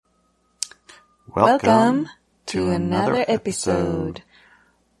Welcome to another episode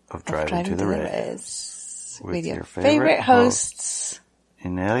of Driving to the Res with your favorite hosts,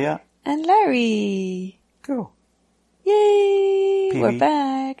 Inelia and Larry. Cool. Yay! Peewee. We're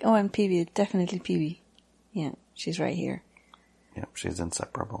back. Oh, and Peewee, definitely Peewee. Yeah, she's right here. Yep, she's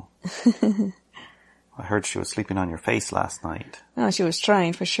inseparable. I heard she was sleeping on your face last night. Oh, she was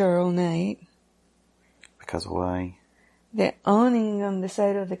trying for sure all night. Because why? The awning on the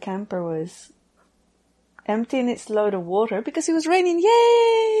side of the camper was emptying its load of water because it was raining.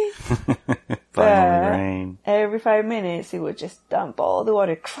 Yay! Finally rain. Every 5 minutes, it would just dump all the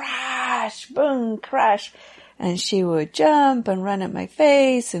water. Crash! Boom! Crash! And she would jump and run at my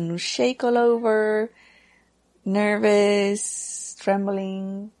face and shake all over. Nervous,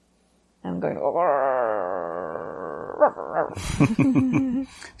 trembling. I'm going...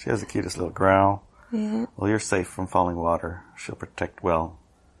 She has the cutest little growl. Yeah. Well, you're safe from falling water. She'll protect well.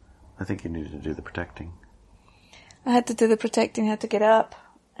 I think you needed to do the protecting. I had to do the protecting, had to get up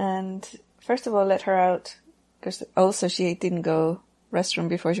and first of all let her out because also she didn't go restroom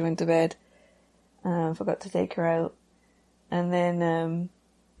before she went to bed. Forgot to take her out. And then,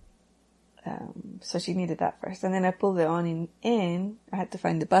 so she needed that first. And then I pulled the awning in. I had to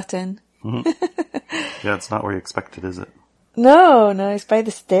find the button. Yeah, it's not where you expected, is it? No, it's by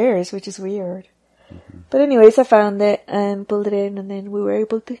the stairs, which is weird. But anyways, I found it and pulled it in and then we were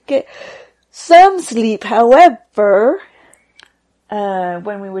able to get some sleep. However,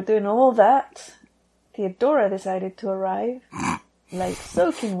 when we were doing all that, Theodora decided to arrive, like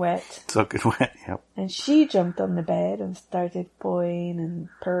soaking wet. Soaking wet, yep. And she jumped on the bed and started pawing and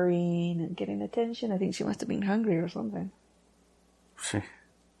purring and getting attention. I think she must have been hungry or something.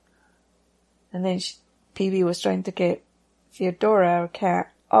 And then Peewee was trying to get Theodora, our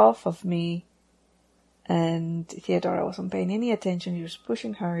cat, off of me. And Theodora wasn't paying any attention. She was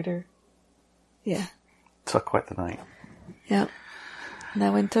pushing harder. Yeah. Took quite the night. Yeah. And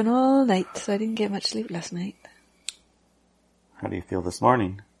I went on all night, so I didn't get much sleep last night. How do you feel this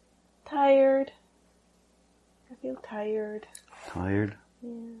morning? Tired. I feel tired. Tired?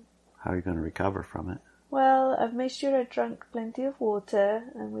 Yeah. How are you going to recover from it? Well, I've made sure I drank plenty of water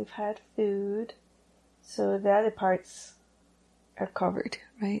and we've had food. So the other parts are covered,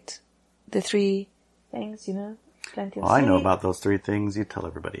 right? The 3 things, plenty of sleep. I know about those 3 things. You tell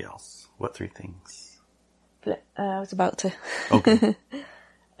everybody else. What 3 things? I was about to. Okay.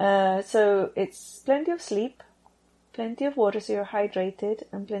 So it's plenty of sleep, plenty of water so you're hydrated,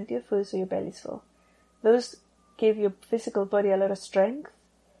 and plenty of food so your belly's full. Those give your physical body a lot of strength.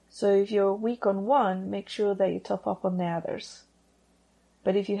 So if you're weak on one, make sure that you top up on the others.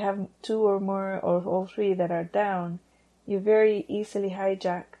 But if you have 2 or more or all 3 that are down, you're very easily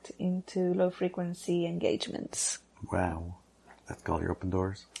hijacked into low-frequency engagements. Wow. That's called your open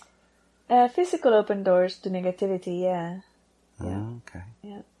doors? Physical open doors to negativity, yeah. Okay.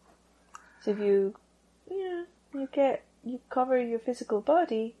 Yeah. So if you cover your physical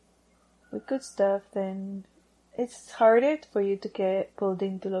body with good stuff, then it's harder for you to get pulled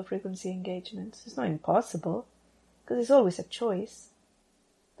into low-frequency engagements. It's not impossible, because it's always a choice.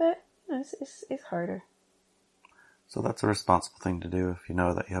 But, it's harder. So that's a responsible thing to do if you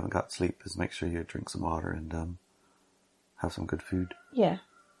know that you haven't got sleep, is make sure you drink some water and have some good food. Yeah.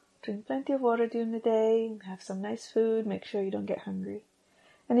 Drink plenty of water during the day, have some nice food, make sure you don't get hungry.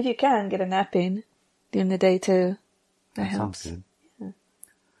 And if you can, get a nap in during the day too. That helps. Sounds good. Yeah.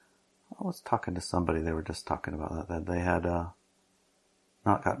 I was talking to somebody, they were just talking about that they had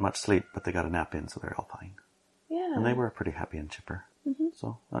not got much sleep, but they got a nap in, so they're all fine. Yeah. And they were pretty happy and chipper. Mm-hmm.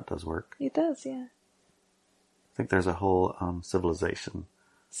 So that does work. It does, yeah. I think there's a whole civilization.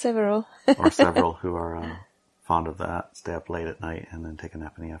 Several. Or several who are fond of that. Stay up late at night and then take a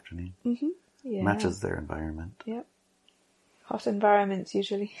nap in the afternoon. Mm-hmm. Yeah. Matches their environment. Yep. Hot environments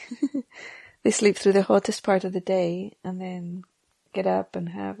usually. They sleep through the hottest part of the day and then get up and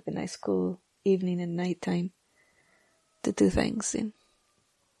have the nice cool evening and night time to do things in.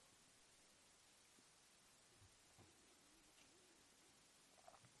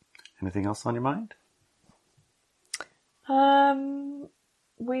 Anything else on your mind?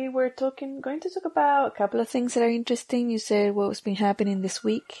 We were going to talk about a couple of things that are interesting. You said what's been happening this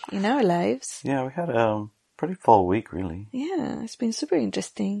week in our lives. Yeah, we had a pretty full week, really. Yeah, it's been super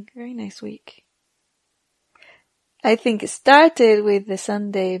interesting. Very nice week. I think it started with the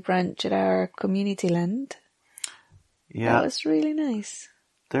Sunday brunch at our community land. Yeah. That was really nice.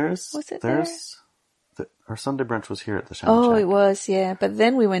 Our Sunday brunch was here at the Sham Oh, Shack. it was, yeah. But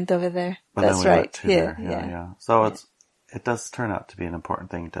then we went over there. But That's then we right. went to Yeah, there. Yeah. So it does turn out to be an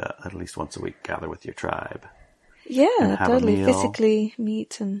important thing to at least once a week gather with your tribe. Yeah, and have totally. a meal, Physically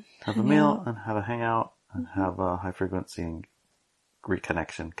meet and have a meal and have a hangout and have a high frequency and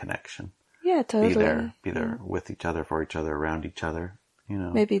connection. Yeah, totally. Be there with each other, for each other, around each other, you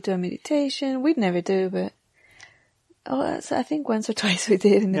know. Maybe do a meditation. We'd never do, but so I think once or twice we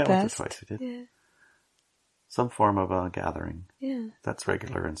did in the past. Once or twice we did. Yeah. Some form of a gathering. Yeah. That's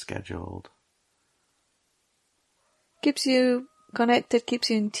regular and scheduled. Keeps you connected, keeps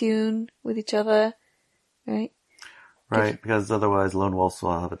you in tune with each other, right? Right, because otherwise lone wolves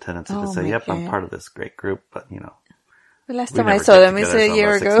will have a tendency to say, yep, I'm part of this great group, but you know. The last time I saw them is a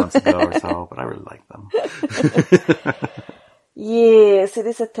year ago. 6 months ago or so, but I really like them. Yes, it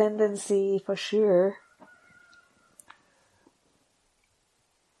is a tendency for sure.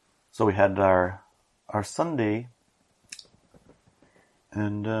 So we had our Sunday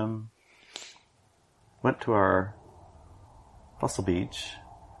and went to our Fossil Beach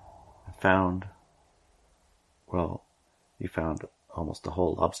and found, well, you found almost a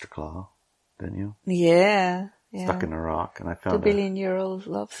whole lobster claw, didn't you? Yeah. Stuck in a rock, and I found 2 billion year old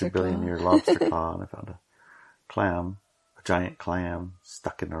lobster claw. 2 billion year lobster claw, and I found a clam, a giant clam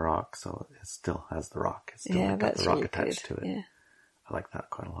stuck in the rock, so it still has the rock. It's still got the rock really attached to it. Yeah. I like that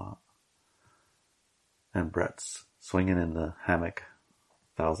quite a lot. And Brett's swinging in the hammock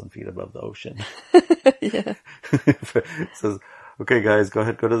 1,000 feet above the ocean. Yeah. Says, okay guys, go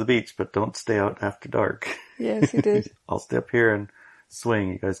ahead, go to the beach, but don't stay out after dark. Yes, he did. I'll stay up here and swing.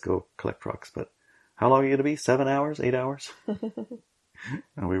 You guys go collect rocks, but how long are you going to be? 7 hours? 8 hours?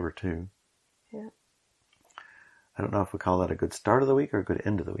 And we were 2. Yeah. I don't know if we call that a good start of the week or a good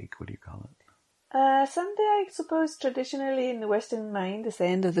end of the week. What do you call it? Sunday, I suppose, traditionally in the Western mind is the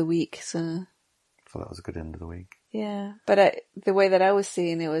end of the week, so that was a good end of the week. Yeah, but the way that I was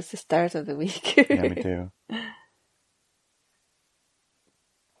seeing it was the start of the week. Yeah, me too.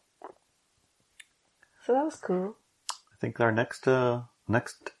 So that was cool. I think our next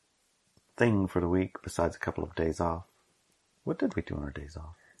thing for the week, besides a couple of days off, what did we do on our days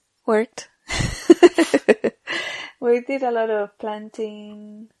off? Worked. We did a lot of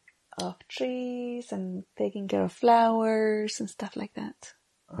planting of trees and taking care of flowers and stuff like that.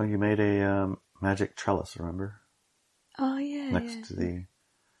 Oh, you made a magic trellis, remember? Oh yeah. Next to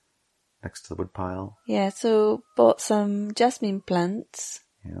the wood pile. Yeah, so bought some jasmine plants.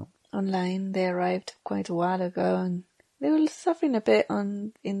 Yeah. Online. They arrived quite a while ago, and they were suffering a bit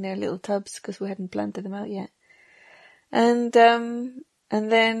in their little tubs because we hadn't planted them out yet. And then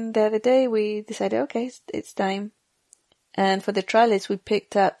the other day we decided, okay, it's time. And for the trellis, we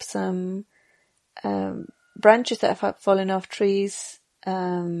picked up some branches that have fallen off trees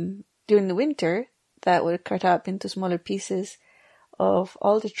during the winter that were cut up into smaller pieces of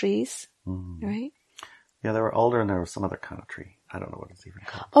all the trees, right? Yeah, they were alder and there was some other kind of tree. I don't know what it's even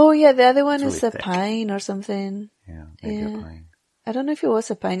called. Oh yeah, the other one it's is really a pine or something. Yeah, maybe a pine. I don't know if it was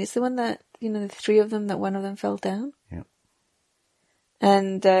a pine. It's the one that, the 3 of them, that one of them fell down. Yeah.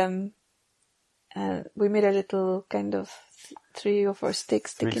 And we made a little kind of 3 or 4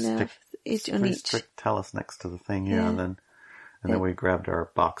 sticks sticking out each on each. 3 stick trellis next to the thing, yeah. And then we grabbed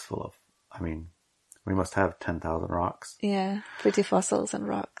our box full of, we must have 10,000 rocks. Yeah, pretty fossils and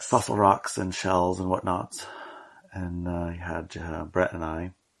rocks. Fossil rocks and shells and whatnots. And you had Brett and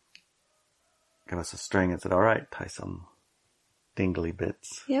I give us a string and said, all right, tie some dingly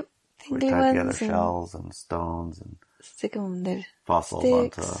bits. Yep. We tied together shells and stones and stick them on their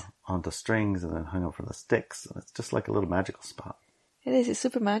fossils onto strings and then hung them from the sticks. And it's just like a little magical spot. It is. It's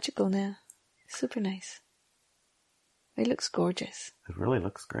super magical now. It's super nice. It looks gorgeous. It really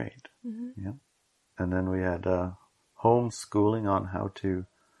looks great. Mm-hmm. Yeah. And then we had homeschooling on how to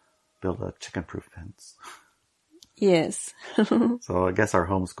build a chicken-proof fence. Yes. So I guess our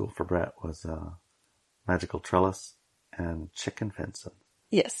homeschool for Brett was magical trellis and chicken fencing.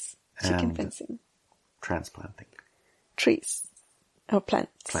 Yes, chicken fencing. Transplanting. Trees. Or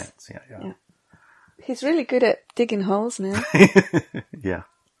plants. Plants, yeah. He's really good at digging holes now. Yeah.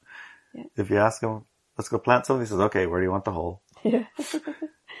 If you ask him, let's go plant something, he says, okay, where do you want the hole? Yeah.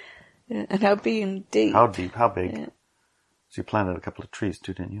 Yeah. And how big and deep. How deep, how big. Yeah. So you planted a couple of trees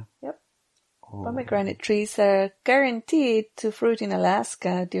too, didn't you? Yep. Pomegranate trees are guaranteed to fruit in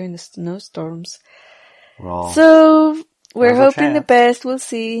Alaska during the snowstorms. So we're hoping the best. We'll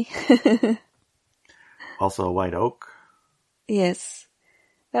see. Also a white oak. Yes.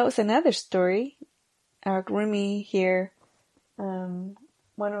 That was another story. Our roomie here, I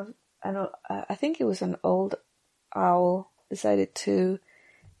think it was an old owl, decided to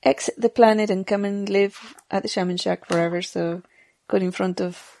exit the planet and come and live at the Shaman Shack forever. So got in front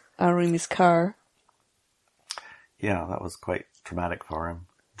of our roomie's car. Yeah, that was quite traumatic for him.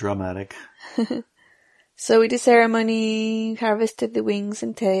 Dramatic. So we did ceremony, harvested the wings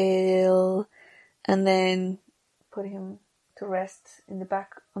and tail, and then put him to rest in the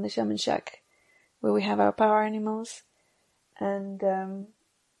back on the shaman shack where we have our power animals. And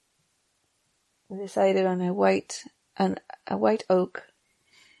we decided on a white oak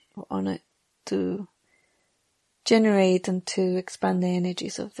on it to generate and to expand the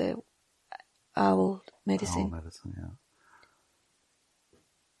energies of the owl medicine. Owl medicine, yeah.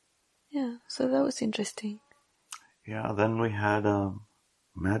 Yeah, so that was interesting. Yeah, then we had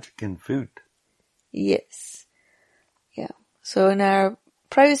magic in food. Yes. Yeah. So in our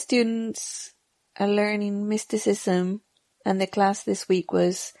private students are learning mysticism, and the class this week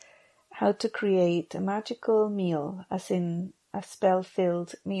was how to create a magical meal, as in a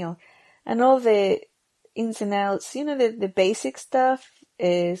spell-filled meal. And all the ins and outs, the basic stuff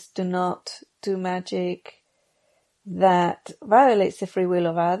is do not do magic that violates the free will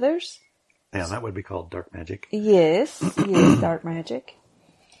of others. Yeah, that would be called dark magic. Yes, dark magic.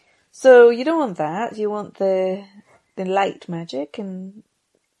 So you don't want that. You want the light magic, and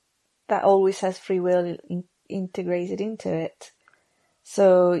that always has free will integrated into it.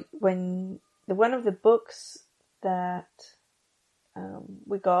 So when one of the books that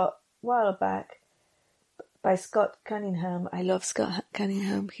we got a while back by Scott Cunningham, I love Scott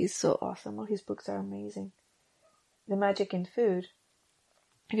Cunningham. He's so awesome. All his books are amazing. The Magic in Food.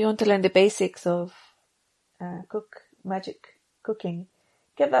 If you want to learn the basics of magic cooking,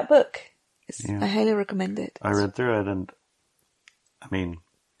 get that book. I highly recommend it. I read through it, and I mean,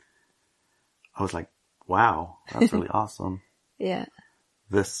 I was like, wow, that's really awesome. Yeah.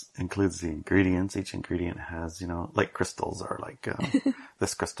 This includes the ingredients. Each ingredient has, like crystals are like,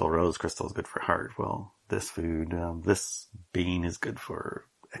 this rose crystal is good for heart. Well, this food, this bean is good for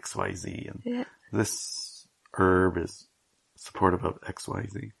XYZ, and this herb is supportive of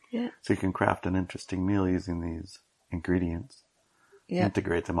XYZ. Yeah. So you can craft an interesting meal using these ingredients. Yeah.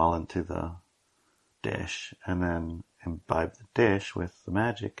 Integrate them all into the dish, and then imbibe the dish with the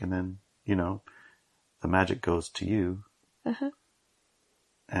magic, and then, the magic goes to you. Uh-huh.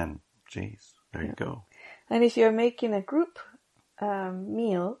 And, geez, there you go. And if you're making a group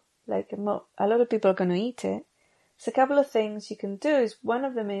meal, like a lot of people are going to eat it, so a couple of things you can do is, one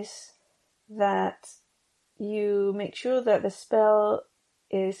of them is that you make sure that the spell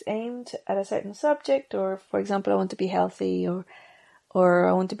is aimed at a certain subject, or, for example, I want to be healthy, or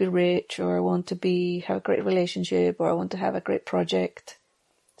I want to be rich, or I want to have a great relationship, or I want to have a great project,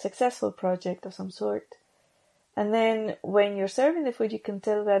 successful project of some sort. And then when you're serving the food, you can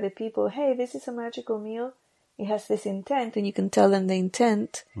tell the other people, hey, this is a magical meal. It has this intent, and you can tell them the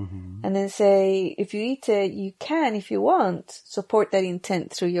intent. Mm-hmm. And then say, if you eat it, you can, if you want, support that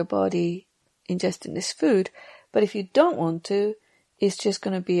intent through your body ingesting this food. But if you don't want to, it's just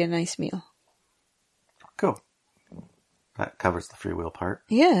going to be a nice meal. Cool. That covers the free will part.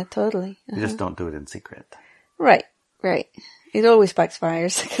 Yeah, totally. You just don't do it in secret. Right. It always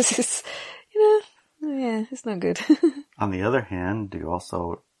backfires because it's, it's not good. On the other hand, you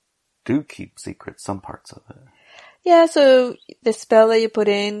also do keep secret some parts of it. Yeah, so the spell that you put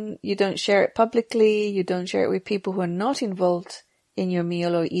in, you don't share it publicly, you don't share it with people who are not involved in your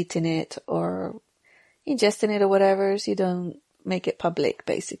meal or eating it or ingesting it or whatever, so you don't make it public,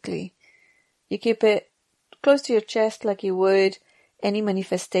 basically. You keep it close to your chest like you would any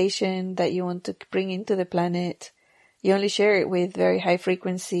manifestation that you want to bring into the planet. You only share it with very high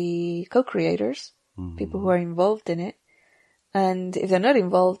frequency co-creators, people who are involved in it. And if they're not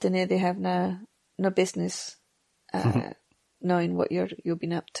involved in it, they have no business knowing what you've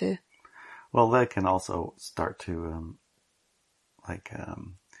been up to. Well, they can also start to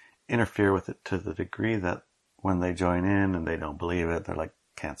interfere with it to the degree that when they join in and they don't believe it, they're like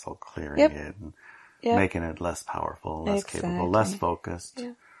cancel clearing it and making it less powerful, less capable, less focused.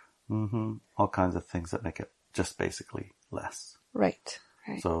 Yeah. Mm-hmm. All kinds of things that make it just basically less. Right.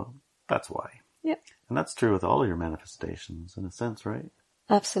 So that's why. Yep. And that's true with all of your manifestations in a sense, right?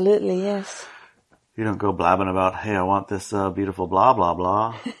 Absolutely, yes. You don't go blabbing about, hey, I want this beautiful blah, blah,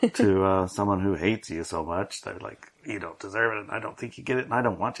 blah to someone who hates you so much. They're like, you don't deserve it, and I don't think you get it, and I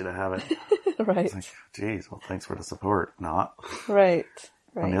don't want you to have it. Right. It's like, geez, well, thanks for the support. Not. Right.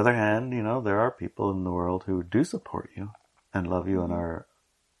 On the other hand, there are people in the world who do support you and love you and are,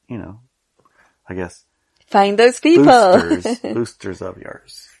 I guess. Find those people. Boosters of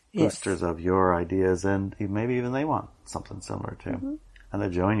yours. Yes. Boosters of your ideas, and maybe even they want something similar too. Mm-hmm. And they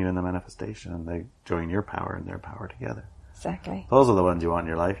join you in the manifestation, and they join your power and their power together. Exactly. Those are the ones you want in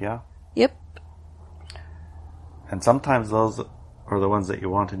your life, yeah? Yep. And sometimes those are the ones that you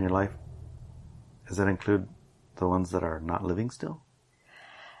want in your life. Does that include the ones that are not living still?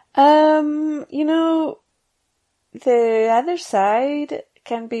 the other side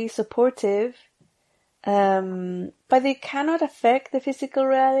can be supportive, but they cannot affect the physical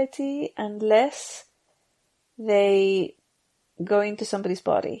reality unless they go into somebody's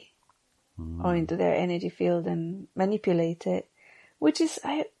body or into their energy field and manipulate it, which is,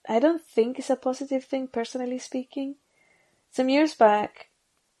 I don't think is a positive thing, personally speaking. Some years back,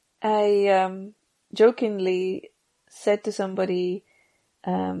 I jokingly said to somebody,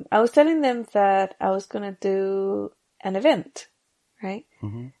 I was telling them that I was going to do an event, right?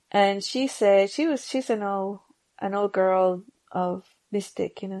 Mm-hmm. And she said, she's an old girl of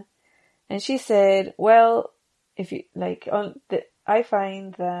mystic, and she said, well, if you like, I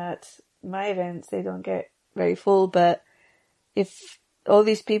find that my events, they don't get very full, but if all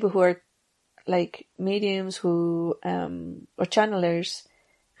these people who are like mediums who, or channelers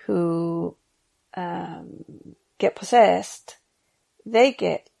who, get possessed, they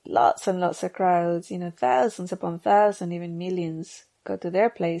get lots and lots of crowds, thousands upon thousands, even millions go to their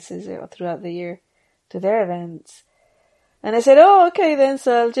places throughout the year to their events. And I said, oh, okay then,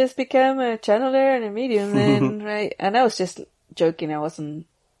 so I'll just become a channeler and a medium then, right? And I was just joking, I wasn't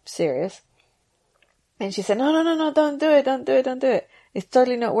serious. And she said, no, don't do it. It's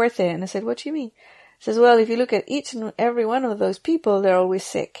totally not worth it. And I said, what do you mean? She says, well, if you look at each and every one of those people, they're always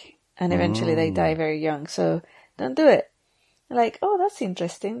sick. And eventually they die very young. So don't do it. I'm like, oh, that's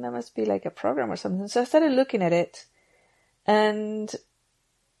interesting. That must be like a program or something. So I started looking at it. And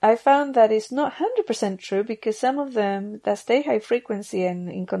I found that it's not 100% true, because some of them that stay high frequency and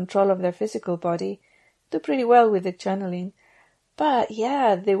in control of their physical body do pretty well with the channeling. But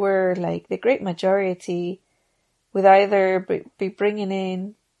yeah, they were like the great majority would either be bringing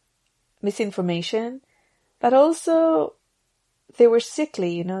in misinformation, but also they were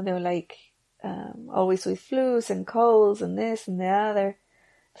sickly, they were like always with flus and colds and this and the other.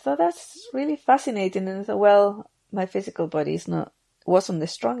 So that's really fascinating. And I thought, well, my physical body wasn't the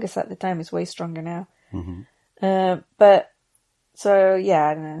strongest at the time. It's way stronger now. Mm-hmm. But so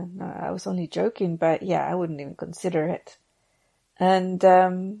yeah, no, I was only joking, but yeah, I wouldn't even consider it. And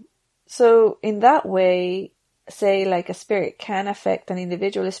so in that way, say like a spirit can affect an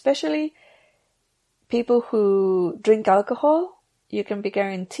individual, especially people who drink alcohol. You can be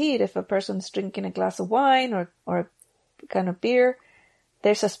guaranteed if a person's drinking a glass of wine or a kind of beer,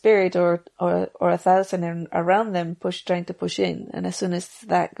 there's a spirit or 1,000 around them trying to push in. And as soon as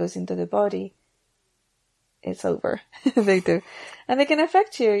that goes into the body, it's over. They do. And they can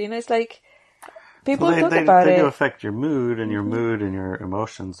affect you. It's like people talk about it. They do affect your mood, and your mood and your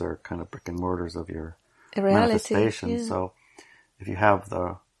emotions are kind of brick and mortars of your manifestation. Yeah. So if you have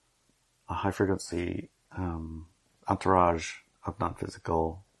a high frequency entourage of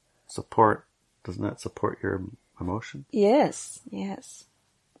non-physical support, doesn't that support your emotion? Yes.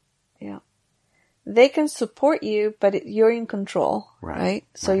 Yeah. They can support you, but you're in control, right?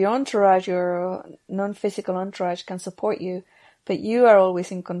 So your entourage, your non-physical entourage can support you, but you are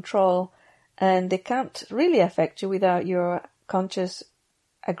always in control, and they can't really affect you without your conscious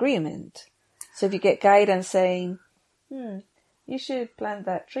agreement. So if you get guidance saying, you should plant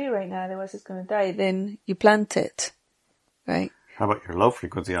that tree right now, otherwise it's going to die, then you plant it, right? How about your low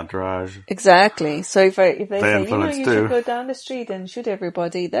frequency entourage? Exactly. So if they say, you should go down the street and shoot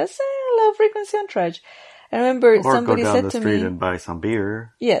everybody, that's a low frequency entourage. I remember somebody said to me, or go down the street and buy some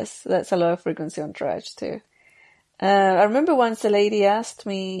beer. Yes, that's a low frequency entourage too. I remember once a lady asked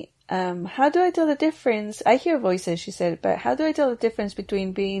me, how do I tell the difference? I hear voices, she said, but how do I tell the difference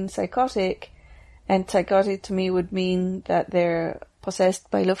between being psychotic? And psychotic to me would mean that they're possessed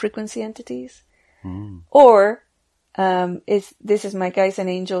by low frequency entities. Or this is my guides and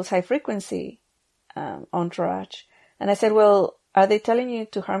angels high frequency entourage. And I said, well, are they telling you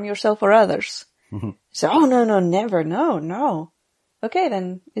to harm yourself or others? She said, oh, no, never, no. Okay,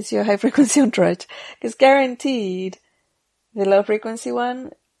 then it's your high frequency entourage. Because guaranteed, the low frequency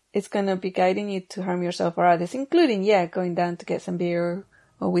one is going to be guiding you to harm yourself or others, including, going down to get some beer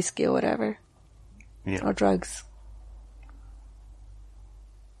or whiskey or whatever. Yeah. Or drugs.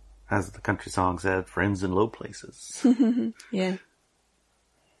 As the country song said, friends in low places. Yeah.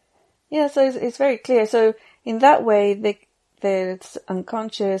 Yeah, so it's very clear. So in that way, the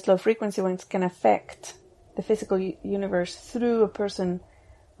unconscious low frequency ones can affect the physical universe through a person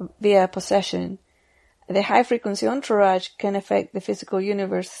via possession. The high frequency entourage can affect the physical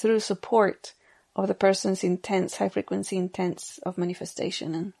universe through support of the person's intense high frequency intents of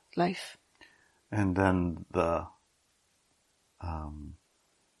manifestation and life. And then the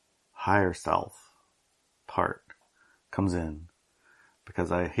higher self part comes in,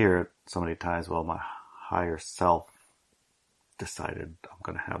 because I hear it so many times, well, my higher self decided I'm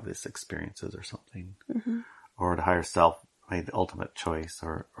going to have these experiences or something. or the higher self made the ultimate choice,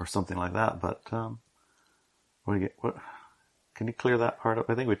 or something like that. But what can you clear that part up?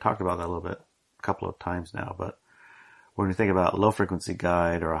 I think we talked about that a little bit a couple of times now, but when you think about a low frequency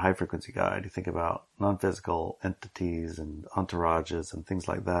guide or a high frequency guide, you think about non-physical entities and entourages and things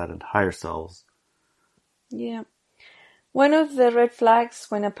like that, and higher selves. Yeah. One of the red flags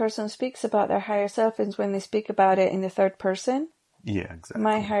when a person speaks about their higher self is when they speak about it in the third person. Yeah, exactly.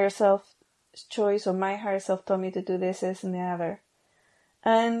 My higher self choice, or my higher self told me to do this and the other.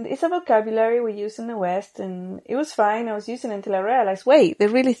 And it's a vocabulary we use in the West, and it was fine. I was using it until I realized, wait, they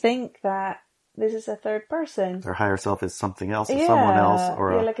really think that this is a third person. Their higher self is something else, or someone else,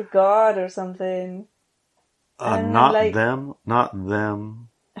 or like a god or something. Not them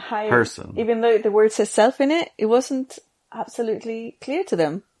higher person. Even though the word says self in it wasn't absolutely clear to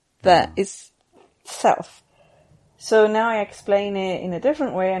them that it's self. So now I explain it in a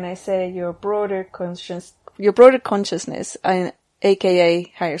different way, and I say your broader consciousness,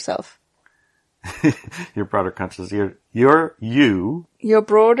 aka higher self. Your broader consciousness, your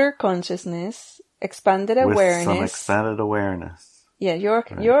broader consciousness, expanded awareness. With some expanded awareness. Yeah,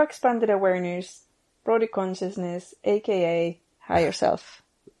 your expanded awareness, broader consciousness, aka higher self.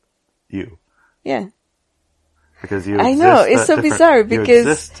 You. Yeah. Because you I know, it's so bizarre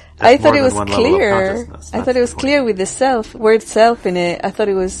because I thought it was clear. I thought it was clear with the word self in it. I thought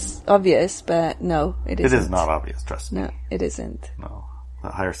it was obvious, but no, it isn't. It is not obvious, trust me. No, it isn't. No. The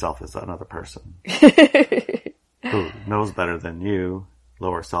higher self is another person who knows better than you,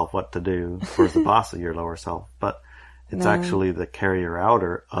 lower self, what to do, or is the boss of your lower self. But it's actually the carrier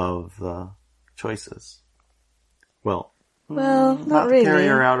outer of the choices. Well, not really. The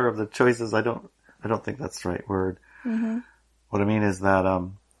carrier outer of the choices. I don't think that's the right word. Mm-hmm. What I mean is that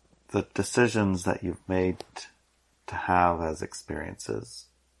the decisions that you've made to have as experiences,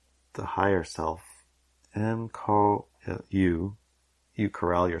 the higher self, and you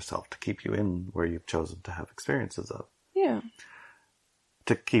corral yourself to keep you in where you've chosen to have experiences of. Yeah.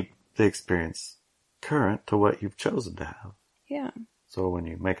 To keep the experience current to what you've chosen to have. Yeah. So when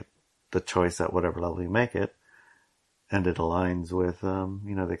you make the choice at whatever level you make it, and it aligns with,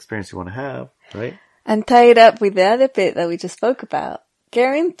 the experience you want to have, right? And tie it up with the other bit that we just spoke about.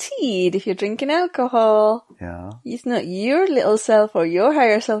 Guaranteed, if you're drinking alcohol, it's not your little self or your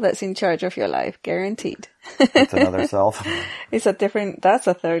higher self that's in charge of your life. Guaranteed. It's another self. That's a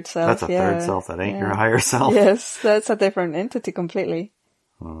third self. That's a third self that ain't your higher self. Yes, that's a different entity completely.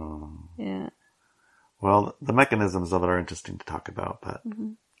 Yeah. Well, the mechanisms of it are interesting to talk about, but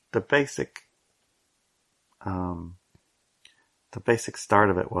the basic start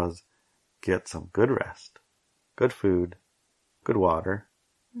of it was get some good rest, good food, good water,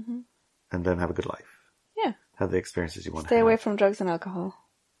 and then have a good life. Yeah. Have the experiences you want to Stay have. away from drugs and alcohol.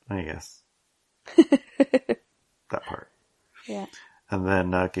 I guess. That part. Yeah. And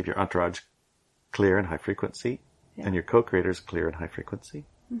then keep your entourage clear and high frequency, and your co-creators clear and high frequency.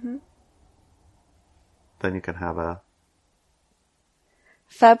 Mm-hmm. Then you can have a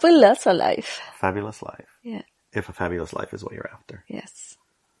fabulous life. Fabulous life. Yeah. If a fabulous life is what you're after. Yes.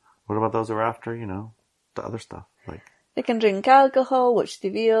 What about those who are after, the other stuff? Like they can drink alcohol, watch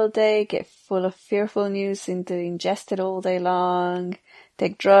TV all day, get full of fearful news and ingest it all day long,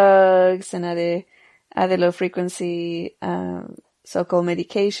 take drugs and other low frequency so-called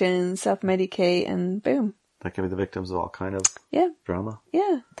medications, self-medicate, and boom. They can be the victims of all kind of drama.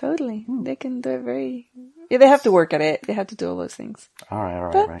 Yeah, totally. They can do it they have to work at it. They have to do all those things. All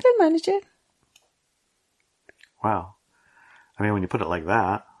right. But they'll manage it. Wow. I mean, when you put it like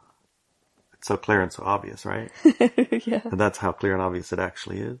that, it's so clear and so obvious, right? Yeah. And that's how clear and obvious it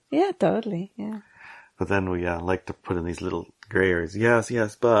actually is. Yeah, totally. Yeah. But then we like to put in these little gray areas.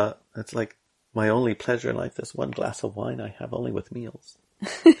 Yes, but it's like my only pleasure in life is one glass of wine I have only with meals.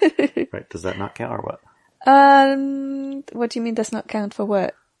 Right? Does that not count or what? What do you mean does not count for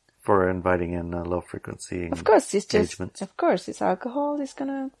what? For inviting in low frequency Of course, it's alcohol. It's going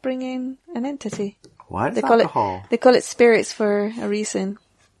to bring in an entity. Why is alcohol? They call it spirits for a reason.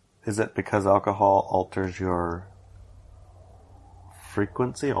 Is it because alcohol alters your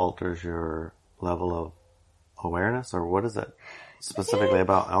frequency, alters your level of awareness, or what is it specifically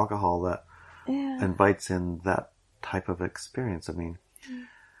about alcohol that invites in that type of experience? I mean,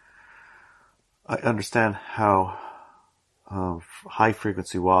 I understand how high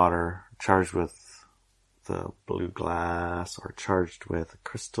frequency water charged with the blue glass or charged with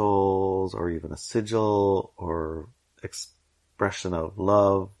crystals or even a sigil or expression of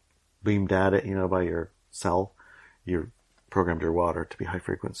love beamed at it, by your cell, you programmed your water to be high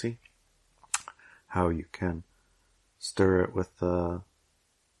frequency. How you can stir it with the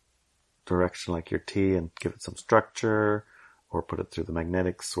direction like your tea and give it some structure, or put it through the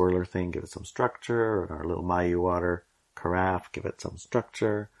magnetic swirler thing, give it some structure, or in our little Mayu water carafe, give it some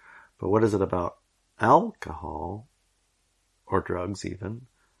structure. But what is it about alcohol, or drugs even?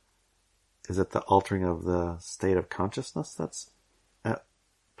 Is it the altering of the state of consciousness that's at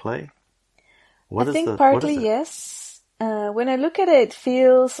play? I think partly yes. When I look at it, it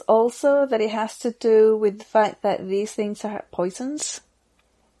feels also that it has to do with the fact that these things are poisons.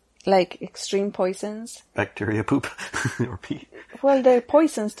 Like extreme poisons. Bacteria poop or pee. Well, they're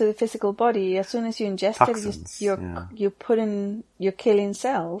poisons to the physical body. As soon as you ingest Toxins, you're killing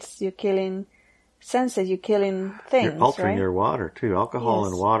cells, you're killing senses, you're killing things. You're altering right? your water too. Alcohol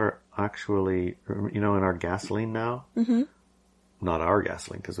and water actually, in our gasoline now, not our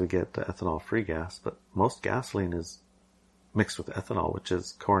gasoline because we get ethanol-free gas, but most gasoline is mixed with ethanol, which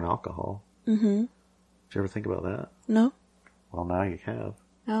is corn alcohol. Mm-hmm. Did you ever think about that? No. Well, now you have.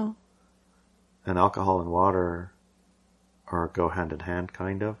 Oh. And alcohol and water go hand in hand,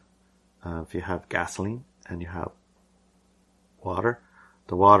 kind of. If you have gasoline and you have water,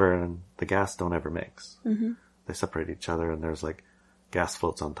 the water and the gas don't ever mix. Mm-hmm. They separate each other, and there's like gas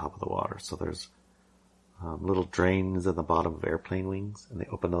floats on top of the water. So there's little drains in the bottom of airplane wings, and they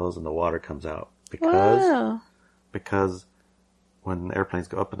open those, and the water comes out because when airplanes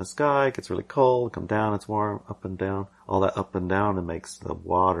go up in the sky, it gets really cold, come down, it's warm, up and down. All that up and down, it makes the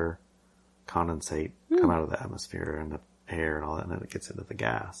water condensate, come out of the atmosphere and the air and all that, and then it gets into the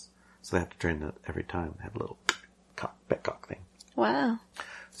gas. So they have to drain it every time. They have a little petcock thing. Wow.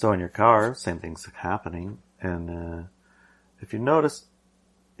 So in your car, same thing's happening. And if you notice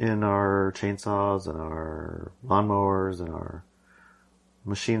in our chainsaws and our lawnmowers and our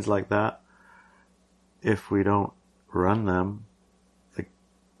machines like that, if we don't run them,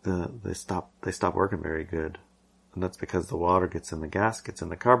 they stop working very good. And that's because the water gets in the gas, gets in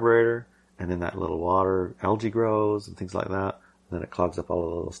the carburetor, and in that little water, algae grows and things like that. And then it clogs up all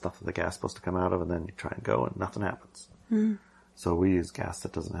the little stuff that the gas is supposed to come out of, and then you try and go and nothing happens. Mm. So we use gas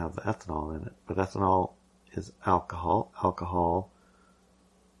that doesn't have the ethanol in it. But ethanol is alcohol. Alcohol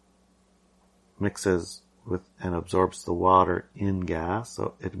mixes with and absorbs the water in gas.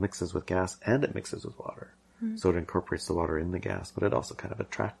 So it mixes with gas and it mixes with water. So it incorporates the water in the gas, but it also kind of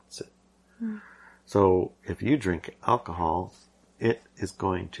attracts it. Mm. So if you drink alcohol, it is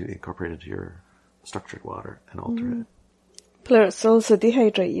going to incorporate into your structured water and alter it. Plus also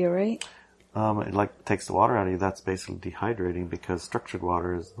dehydrate you, right? It takes the water out of you. That's basically dehydrating, because structured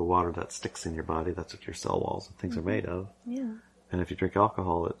water is the water that sticks in your body. That's what your cell walls and things are made of. Yeah. And if you drink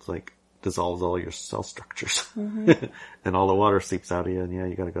alcohol, it's like dissolves all your cell structures. And all the water seeps out of you, and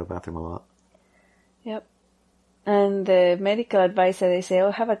you got to go to the bathroom a lot. Yep. And the medical advisor, they say,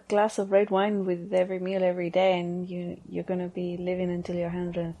 have a glass of red wine with every meal every day, and you're going to be living until you're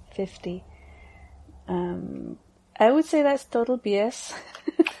 150. I would say that's total BS.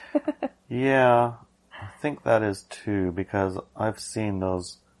 Yeah, I think that is too, because I've seen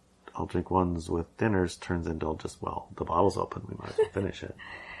those, I'll drink ones with dinners turns into just, the bottle's open, we might as well finish it.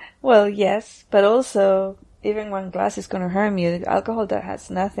 Well, yes, but also, even one glass is going to harm you. The alcohol that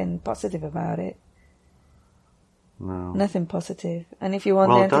has nothing positive about it. No. Nothing positive. And if you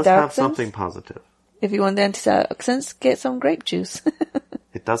want the antioxidants... it does have something positive. If you want the antioxidants, get some grape juice.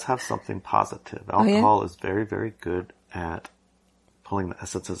 It does have something positive. Alcohol is very, very good at pulling the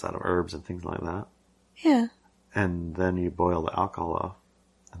essences out of herbs and things like that. Yeah. And then you boil the alcohol off,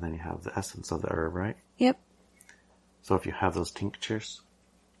 and then you have the essence of the herb, right? Yep. So if you have those tinctures...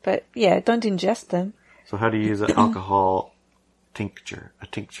 But, don't ingest them. So how do you use an alcohol tincture? A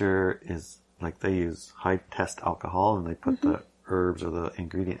tincture is... like they use high-test alcohol, and they put the herbs or the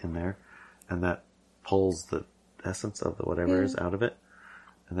ingredient in there, and that pulls the essence of the whatever is out of it.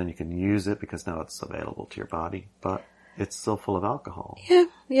 And then you can use it because now it's available to your body, but it's still full of alcohol.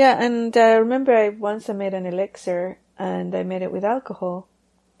 Yeah, and I remember I made an elixir, and I made it with alcohol,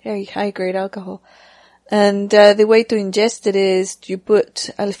 very high-grade alcohol. And the way to ingest it is you put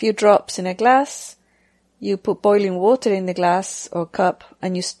a few drops in a glass, you put boiling water in the glass or cup,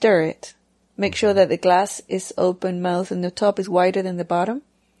 and you stir it. Make sure that the glass is open mouth and the top is wider than the bottom.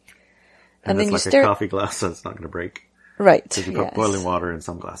 And then it's like a coffee glass, so it's not going to break. Right. Because you put boiling water in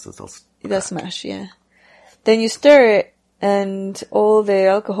some glasses, they'll smash, yeah. Then you stir it, and all the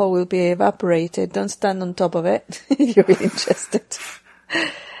alcohol will be evaporated. Don't stand on top of it. You will ingest it.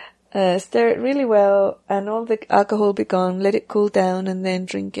 Stir it really well, and all the alcohol will be gone. Let it cool down, and then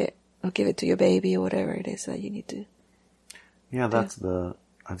drink it. Or give it to your baby, or whatever it is that you need to. Yeah,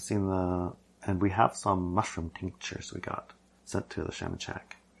 I've seen and we have some mushroom tinctures we got sent to the Shaman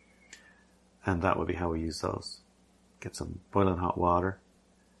Shack. And that would be how we use those. Get some boiling hot water,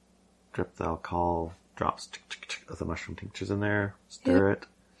 drip the alcohol drops of the mushroom tinctures in there, stir it.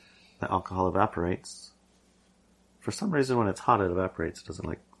 The alcohol evaporates. For some reason, when it's hot, it evaporates. It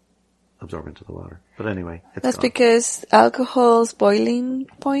doesn't absorb into the water. But anyway, that's gone. Because alcohol's boiling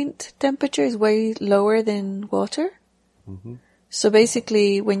point temperature is way lower than water. Mm-hmm. So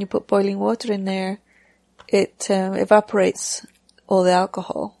basically, when you put boiling water in there, it evaporates all the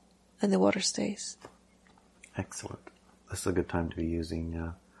alcohol and the water stays. Excellent. This is a good time to be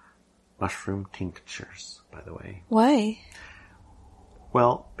using mushroom tinctures, by the way. Why?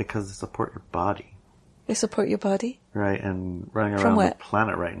 Well, because they support your body. They support your body? Right, and running around the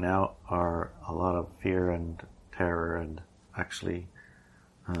planet right now are a lot of fear and terror, and actually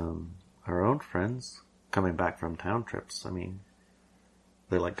our own friends coming back from town trips, I mean,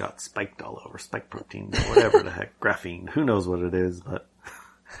 they got spiked all over, spike protein, whatever the heck, graphene, who knows what it is, but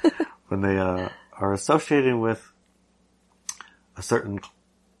when they are associated with a certain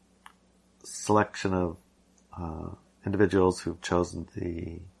selection of individuals who've chosen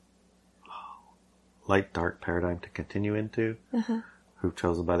the light-dark paradigm to continue into, who've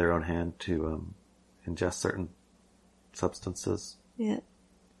chosen by their own hand to ingest certain substances. Yeah.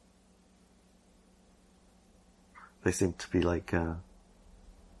 They seem to be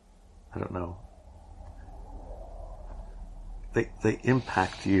I don't know. They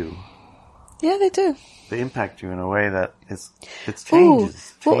impact you. Yeah, they do. They impact you in a way that it's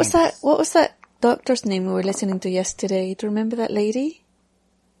changes. Ooh, what was that doctor's name we were listening to yesterday? Do you remember that lady?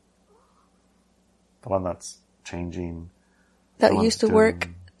 The one that's changing. That used to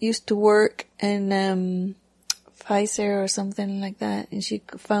work in Pfizer or something like that, and she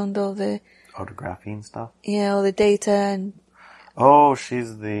found all the graphene stuff. Yeah, all the data and. Oh,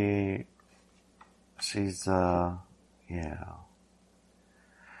 she's yeah.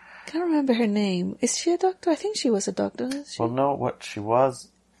 Can't remember her name. Is she a doctor? I think she was a doctor. Well, no, what she was.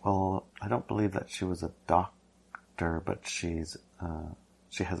 Well, I don't believe that she was a doctor, but she has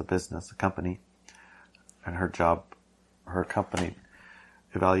a business, a company, and her company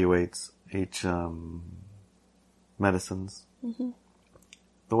evaluates each medicines. Mm-hmm.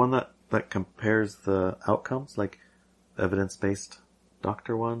 The one that compares the outcomes, like the evidence-based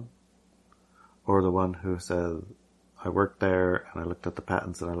doctor one, or the one who says, I worked there and I looked at the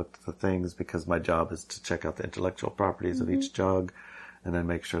patents and I looked at the things because my job is to check out the intellectual properties of each drug and then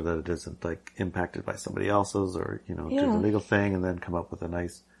make sure that it isn't impacted by somebody else's or, do the legal thing and then come up with a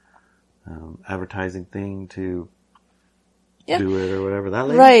nice advertising thing to do it or whatever. That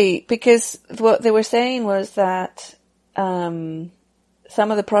lady? Right, because what they were saying was that some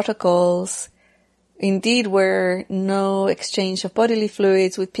of the protocols indeed were no exchange of bodily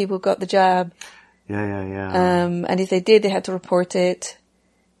fluids with people who got the jab. Yeah. And if they did, they had to report it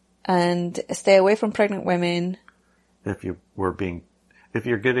and stay away from pregnant women. If you're in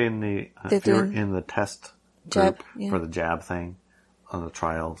the test group for the jab thing on the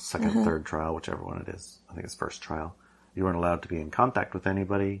trial, second, third trial, whichever one it is, I think it's first trial, you weren't allowed to be in contact with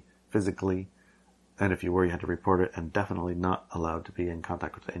anybody physically. And if you were, you had to report it, and definitely not allowed to be in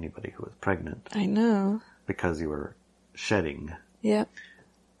contact with anybody who was pregnant. I know. Because you were shedding. Yeah.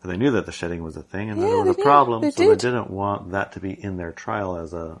 They knew that the shedding was a thing, and there was a problem, so they didn't want that to be in their trial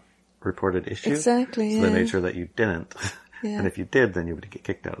as a reported issue. Exactly, So they made sure that you didn't. Yeah. And if you did, then you would get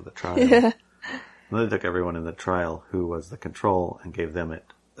kicked out of the trial. Yeah. And they took everyone in the trial who was the control and gave them it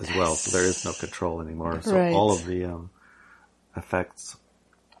as well, so there is no control anymore. So all of the effects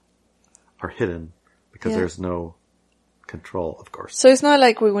are hidden because there's no control, of course. So it's not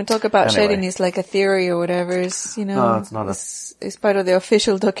like when we talk about shedding, it's like a theory or whatever. It's, no, it's not. It's part of the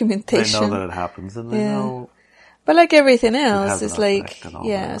official documentation. They know that it happens, and they know. But like everything else, it's like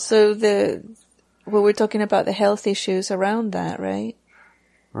So when we're talking about the health issues around that, right?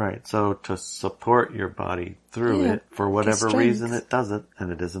 Right. So to support your body through it, for whatever reason it does it,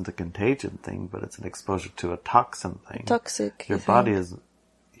 and it isn't a contagion thing, but it's an exposure to a toxin thing. Toxic. Your body.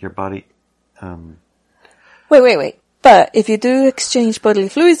 Wait. But if you do exchange bodily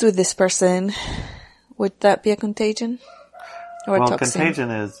fluids with this person, would that be a contagion? Or a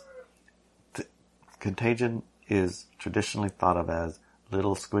toxin? Contagion is traditionally thought of as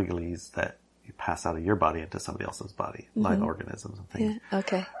little squigglies that you pass out of your body into somebody else's body, live organisms and things. Yeah,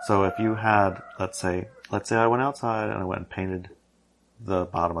 okay. So if you had, let's say I went outside and I went and painted the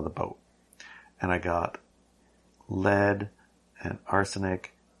bottom of the boat, and I got lead and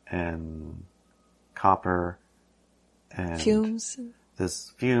arsenic and copper and fumes.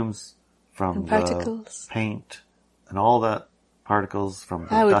 There's fumes from particles. The paint and all that particles from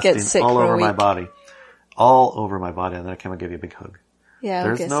the I would dusting get sick all for over a my week. body. All over my body, and then I came and give you a big hug. Yeah,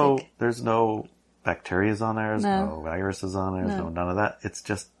 there's no bacterias on there, there's no viruses on there, there's none of that. It's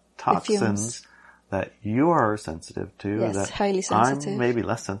just toxins that you are sensitive to. Yes, that highly sensitive. I'm maybe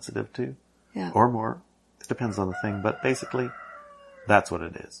less sensitive to. Yeah. Or more. It depends on the thing. But basically, that's what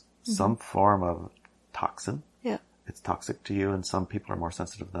it is. Mm-hmm. Some form of toxin. Yeah. It's toxic to you, and some people are more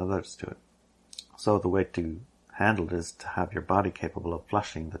sensitive than others to it. So the way to handle it is to have your body capable of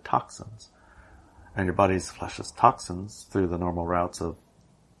flushing the toxins. And your body flushes toxins through the normal routes of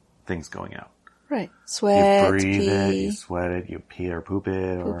things going out. Right. Sweat, you breathe pee. it, you sweat it, you pee or poop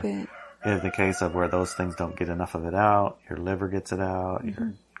it, or in the case of where those things don't get enough of it out, your liver gets it out,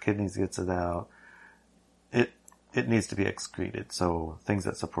 your kidneys gets it out. It needs to be excreted. So things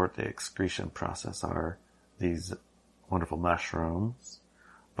that support the excretion process are these wonderful mushrooms,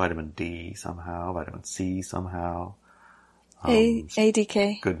 vitamin D somehow, vitamin C somehow,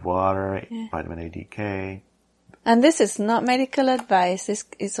 ADK. Good water, vitamin ADK. And this is not medical advice. This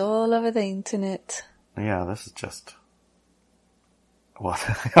is all over the internet. Yeah, this is just what.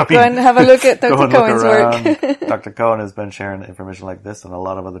 Go and have a look at Dr. Cohen's work. Dr. Cohen has been sharing information like this, and a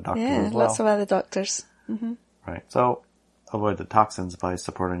lot of other doctors as well. Lots of other doctors. Mm-hmm. Right. So avoid the toxins by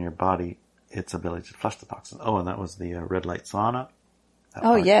supporting your body, its ability to flush the toxins. Oh, and that was the red light sauna.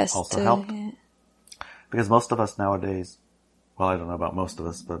 That yes. Also helped. Yeah. Because most of us nowadays, well, I don't know about most of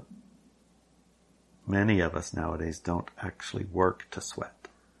us, but many of us nowadays don't actually work to sweat.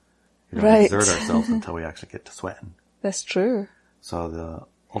 We don't exert ourselves until we actually get to sweating. That's true. So the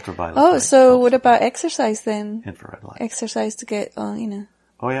ultraviolet light. So what about exercise then? Infrared light. Exercise to get on,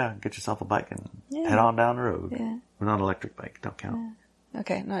 Oh yeah, get yourself a bike and head on down the road. Yeah. But not an electric bike, don't count. Yeah.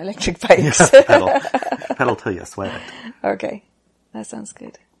 Okay, not electric bikes. Pedal till you sweat. Okay, that sounds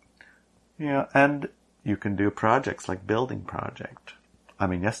good. Yeah, and you can do projects like building project. I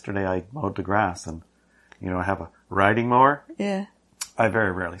mean, yesterday I mowed the grass and, I have a riding mower. Yeah. I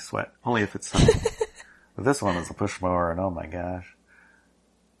very rarely sweat, only if it's sunny. But this one is a push mower and oh my gosh.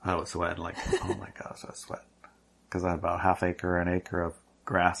 I was sweating like, oh my gosh, I sweat. Because I had about an acre of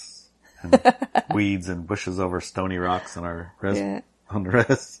grass and weeds and bushes over stony rocks on our on the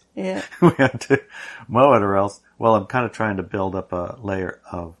res. Yeah. We had to mow it or else, I'm kind of trying to build up a layer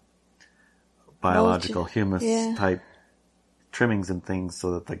of biological humus type trimmings and things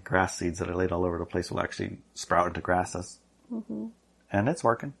so that the grass seeds that are laid all over the place will actually sprout into grasses. Mm-hmm. And it's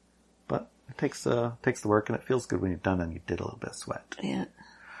working, but it takes the work and it feels good when you're done and you did a little bit of sweat. Yeah.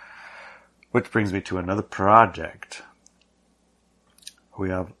 Which brings me to another project. We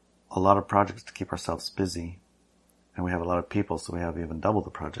have a lot of projects to keep ourselves busy, and we have a lot of people, so we have even double the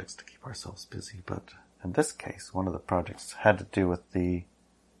projects to keep ourselves busy. But in this case, one of the projects had to do with it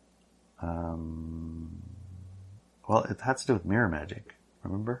had to do with mirror magic,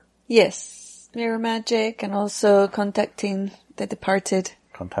 remember? Yes, mirror magic, and also contacting the departed.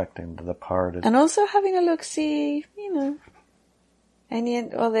 And also having a look-see, all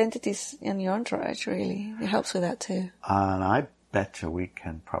the entities in your entourage, really. It helps with that too. And I betcha we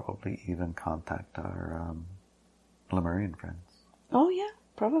can probably even contact our Lemurian friends. Oh yeah,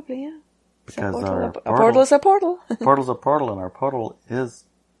 probably, yeah. Because a portal is a portal. Portal's a portal, and our portal is,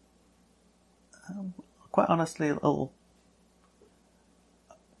 quite honestly,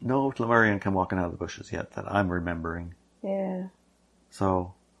 no Lemurian come walking out of the bushes yet that I'm remembering. Yeah.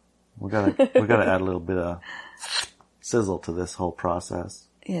 So we gotta add a little bit of sizzle to this whole process.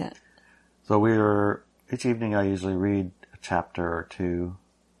 Yeah. So each evening I usually read a chapter or two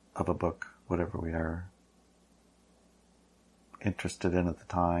of a book, whatever we are interested in at the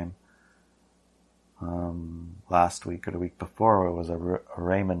time. Last week or the week before it was a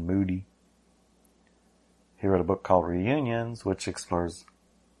Raymond Moody. He wrote a book called Reunions, which explores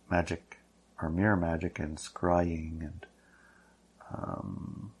magic or mirror magic and scrying and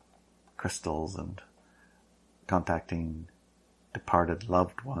crystals and contacting departed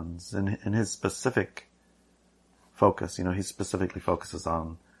loved ones. And in his specific focus, he specifically focuses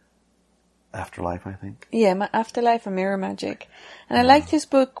on afterlife, I think. Yeah, afterlife and mirror magic. And I liked his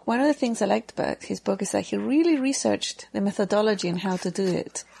book. One of the things I liked about his book is that he really researched the methodology and how to do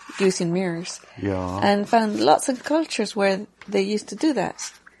it using mirrors. Yeah. And found lots of cultures where they used to do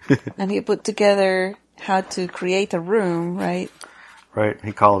that. And he put together how to create a room, right? Right.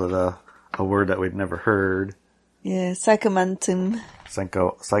 He called it a word that we'd never heard. Yeah, psychomantum.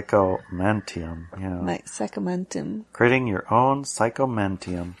 Psychomantium, yeah. Like psychomantum. Creating your own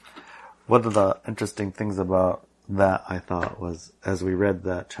psychomantium. One of the interesting things about that, I thought, was as we read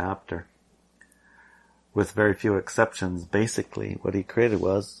that chapter, with very few exceptions, basically what he created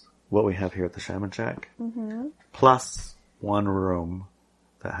was what we have here at the Shaman Shack, plus one room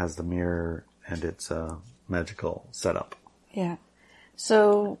that has the mirror and its magical setup. Yeah.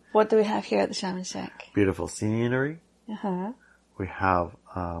 So what do we have here at the Shaman Shack? Beautiful scenery. Uh-huh. We have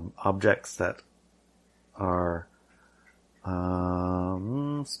objects that are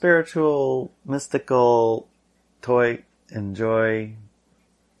spiritual, mystical, toy, enjoy,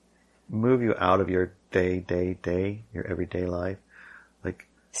 move you out of your your everyday life, like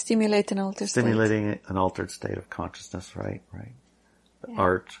stimulating an altered state of consciousness, right? Yeah.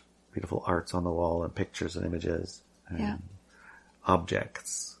 Art, beautiful arts on the wall, and pictures and images, and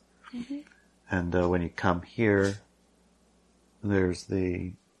objects. Mm-hmm. And when you come here, there's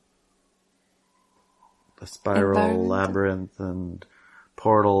the spiral labyrinth and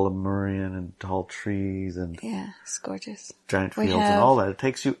portal and Murian and tall trees and it's gorgeous. Giant fields and all that. It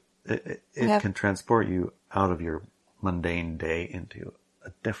takes you. It can transport you out of your mundane day into a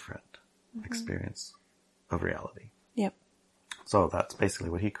different experience of reality. Yep. So that's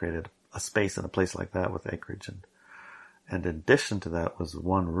basically what he created, a space in a place like that with acreage. And in addition to that was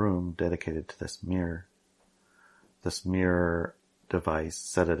one room dedicated to this mirror. This mirror device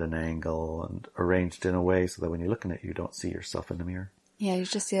set at an angle and arranged in a way so that when you're looking at it, you don't see yourself in the mirror. Yeah, you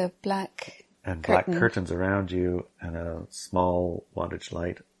just see a black and curtain. Black curtains around you and a small wattage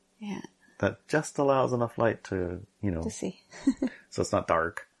light. Yeah. That just allows enough light to see. So it's not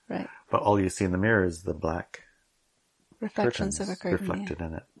dark. Right. But all you see in the mirror is the black reflections of a curtain reflected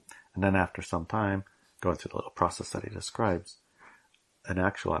in it. And then after some time, going through the little process that he describes, an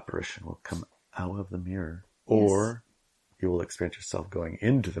actual apparition will come out of the mirror, or you will experience yourself going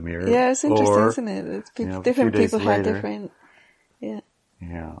into the mirror. Yeah, it's interesting, isn't it? It's different people have different. Yeah.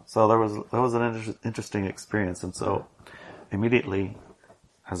 Yeah. So that was an interesting experience, and so immediately,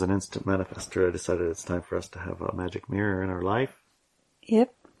 as an instant manifester, I decided it's time for us to have a magic mirror in our life.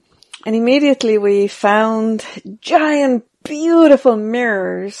 Yep. And immediately we found giant, beautiful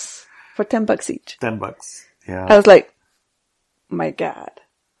mirrors for $10 each. $10. Yeah. I was like, my God.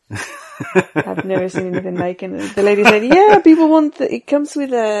 I've never seen anything like it. The lady said, yeah, people want it comes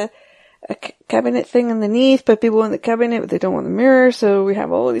with a cabinet thing underneath, but people want the cabinet, but they don't want the mirror, so we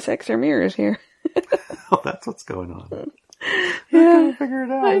have all these extra mirrors here. Oh, that's what's going on. Yeah. I figure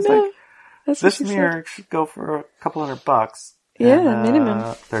it out. I know. Like, this mirror should go for a couple $100. Yeah,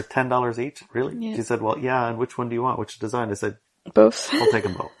 minimum. They're $10 each? Really? Yeah. She said, well, yeah, and which one do you want? Which design? I said, both. I'll take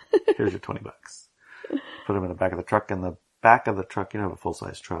them both. Here's your $20. Put them in the back of the truck. In the back of the truck, have a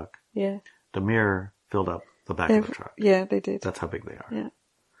full-size truck. Yeah. The mirror filled up the back of the truck. Yeah, they did. That's how big they are. Yeah.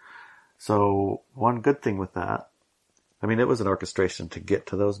 So one good thing with that, it was an orchestration to get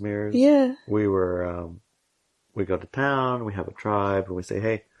to those mirrors. Yeah. We were, we go to town, we have a tribe, and we say,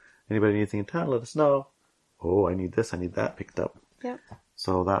 hey, anybody need anything in town? Let us know. Oh, I need this, I need that picked up. Yep.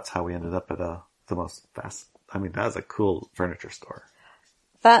 So that's how we ended up at the most fast. that's a cool furniture store.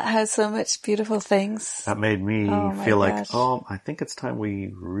 That has so much beautiful things. That made me feel like, I think it's time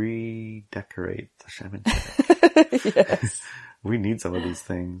we redecorate the shaman shack. Yes. We need some of these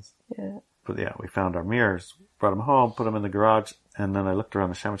things. Yeah. But yeah, we found our mirrors, brought them home, put them in the garage, and then I looked around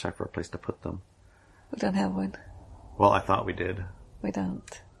the shaman shack for a place to put them. We don't have one. Well, I thought we did. We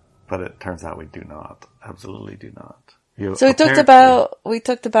don't. But it turns out we do not. Absolutely do not. So we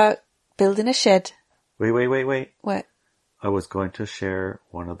talked about building a shed. Wait. What? I was going to share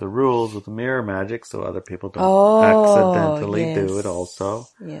one of the rules with the mirror magic so other people don't accidentally do it also.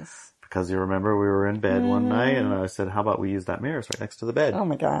 Yes. Because you remember we were in bed one night and I said, how about we use that mirror? It's right next to the bed. Oh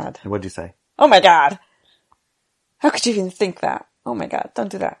my God. And what'd you say? Oh my God. How could you even think that? Oh my God,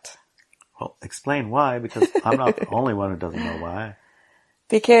 don't do that. Well, explain why, because I'm not the only one who doesn't know why.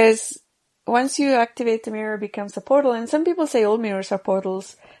 Because once you activate the mirror, it becomes a portal. And some people say all mirrors are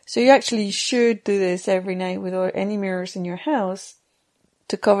portals. So you actually should do this every night with any mirrors in your house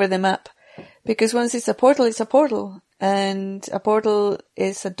to cover them up. Because once it's a portal, it's a portal. And a portal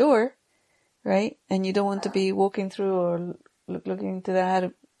is a door, right? And you don't want to be walking through or looking into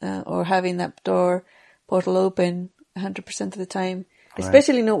that or having that portal open 100% of the time. Right.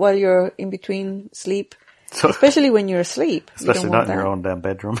 Especially not while you're in between sleep. So, especially when you're asleep. Especially not in your own damn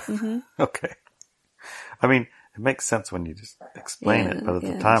bedroom. Mm-hmm. Okay. It makes sense when you just explain it, but at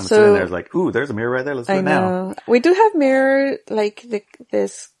the time it's in there, it's like, ooh, there's a mirror right there, let's do it now. We do have mirror, like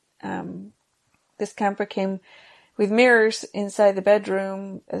this camper came with mirrors inside the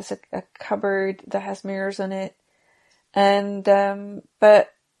bedroom. There's a cupboard that has mirrors on it. And,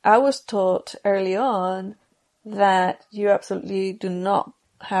 but I was taught early on that you absolutely do not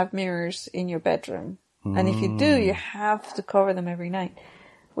have mirrors in your bedroom. And if you do, you have to cover them every night,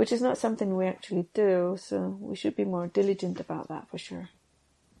 which is not something we actually do. So we should be more diligent about that for sure.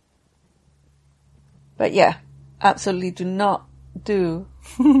 But yeah, absolutely do not do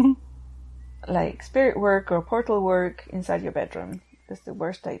like spirit work or portal work inside your bedroom. That's the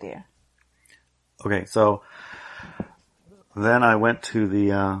worst idea. Okay. So then I went to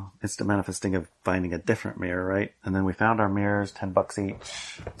the instant manifesting of finding a different mirror, right? And then we found our mirrors, $10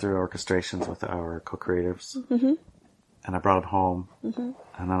 each, through orchestrations with our co-creatives. Mm-hmm. And I brought them home. Mm-hmm.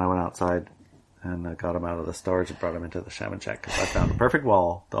 And then I went outside and I got them out of the storage and brought them into the shaman shack because I found a perfect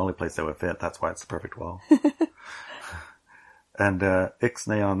wall, the only place that would fit. That's why it's the perfect wall. And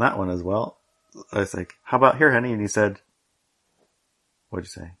Ixnay on that one as well. I was like, how about here, honey? And he said, what'd you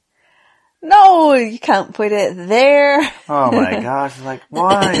say? No, you can't put it there. Oh my gosh. Like,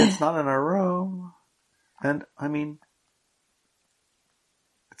 why? It's not in our room. And I mean,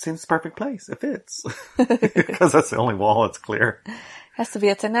 it seems the perfect place. It fits. Because that's the only wall that's clear. It has to be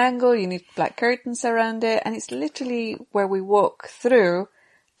at an angle. You need black curtains around it. And it's literally where we walk through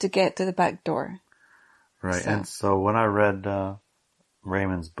to get to the back door. Right. And so when I read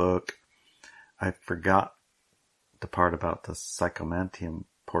Raymond's book, I forgot the part about the psychomantium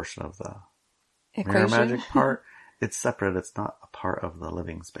portion of the mirror magic part. It's separate. It's not a part of the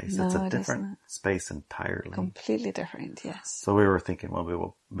living space. No, it's a different space entirely. Completely different, yes. So we were thinking,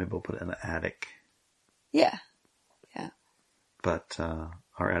 well, maybe we'll put it in the attic. Yeah. Yeah. But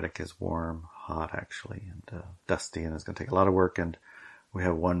our attic is warm, hot actually, and dusty, and it's going to take a lot of work, and we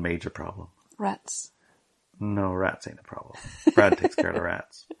have one major problem. Rats. No, rats ain't a problem. Brad takes care of the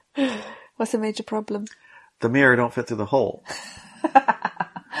rats. What's the major problem? The mirror don't fit through the hole.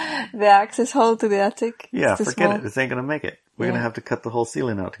 The access hole to the attic? Yeah, forget it. This ain't going to make it. We're going to have to cut the whole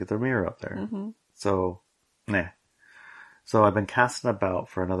ceiling out to get the mirror up there. Mm-hmm. So, nah. So I've been casting about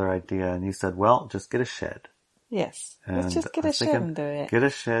for another idea, and you said, well, just get a shed. Yes. And let's just get a shed and do it. Get a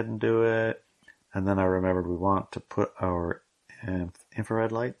shed and do it. And then I remembered we want to put our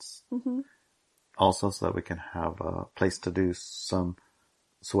infrared lights. Mm-hmm. Also, so that we can have a place to do some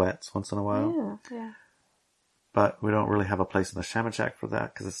sweats once in a while. Yeah, yeah. But we don't really have a place in the shaman shack for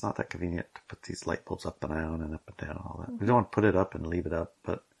that because it's not that convenient to put these light bulbs up and down and all that. Mm-hmm. We don't want to put it up and leave it up,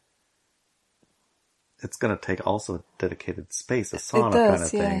 but it's going to take also dedicated space, a sauna kind of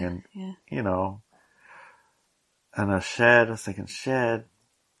thing. And, you know, and a shed, I was thinking shed,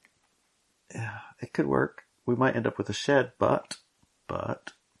 yeah, it could work. We might end up with a shed, but I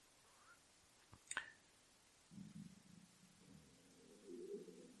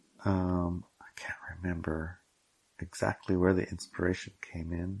can't remember exactly where the inspiration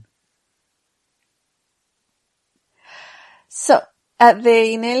came in. So, at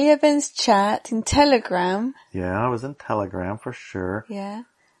the Inelia Events chat in Telegram. Yeah, I was in Telegram for sure. Yeah.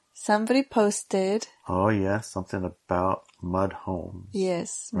 Somebody posted. Oh, yes, something about mud homes.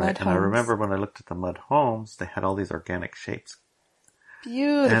 Yes, right? mud homes. And I remember when I looked at the mud homes, they had all these organic shapes.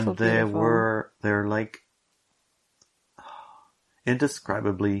 Beautiful, and they're like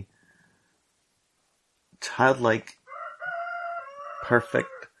indescribably childlike, perfect.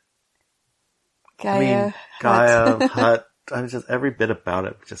 Gaia hut. I was just every bit about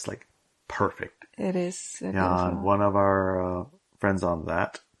it, just like perfect. It is. Yeah, and one of our friends on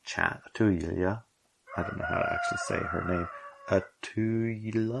that chat, Atuila, I don't know how to actually say her name.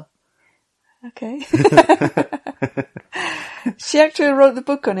 Atuila. Okay. She actually wrote the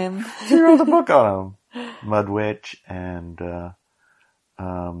book on him. She wrote the book on him. Mud Witch and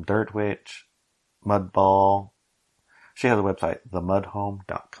Dirt Witch, Mud Ball. She has a website,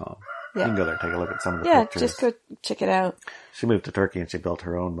 themudhome.com. Yeah. You can go there and take a look at some of the pictures. Yeah, just go check it out. She moved to Turkey and she built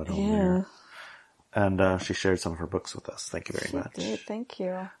her own mud home there. And she shared some of her books with us. Thank you very much. She did, thank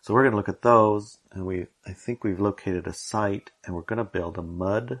you. So we're going to look at those, and I think we've located a site, and we're going to build a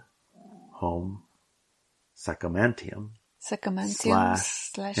mud home Sacramentum /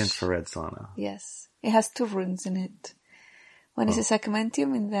 infrared sauna. Yes. It has 2 rooms in it. One is the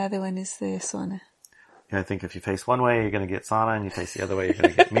Sacramentum and the other one is the sauna. Yeah, I think if you face one way, you're going to get sauna, and you face the other way, you're going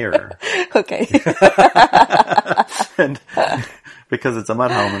to get mirror. Okay. And because it's a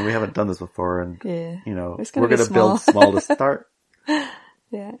mud home, and we haven't done this before, and you know, we're going to build small to start.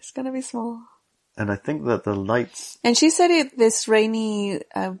 Yeah, it's going to be small. And I think that the lights... And she said this rainy,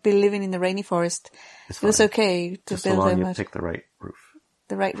 be living in the rainy forest, it was okay to just build so long you pick the right roof.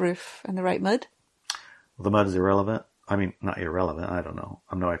 The right roof and the right mud? Well, the mud is irrelevant. I mean, not irrelevant, I don't know.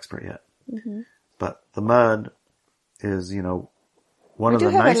 I'm no expert yet. Mm-hmm. But the mud is, you know, one of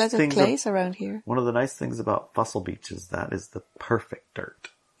the nice things... We do have a lot of clays around here. One of the nice things about Fossil Beach is that is the perfect dirt.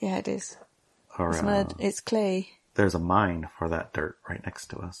 Yeah, it is. It's mud, it's clay. There's a mine for that dirt right next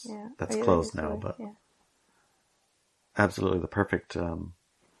to us. Yeah, that's closed now, but absolutely the perfect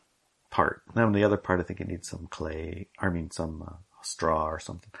part. Then the other part, I think you need some clay. I mean, some straw or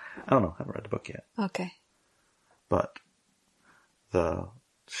something. I don't know. I haven't read the book yet. Okay. But the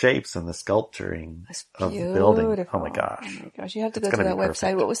shapes and the sculpturing of the building. Oh my gosh! Oh my gosh! You have to go to that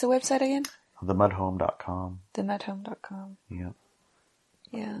website. What was the website again? Themudhome.com. Themudhome.com. Yep.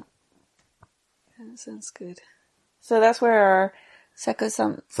 Yeah. That sounds good. So that's where our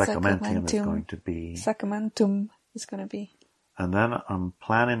Sacramentum is going to be. Sacramentum is going to be. And then I'm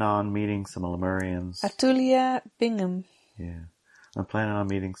planning on meeting some Lemurians. Atulia Bingham. Yeah. I'm planning on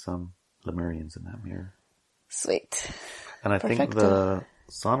meeting some Lemurians in that mirror. Sweet. And I think the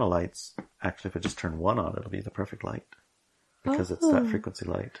sauna lights, actually, if I just turn one on, it'll be the perfect light. Because it's that frequency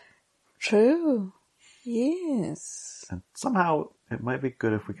light. True. Yes. And somehow it might be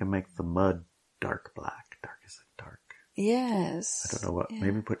good if we can make the mud dark black. Dark is like dark. Yes. I don't know what. Yeah.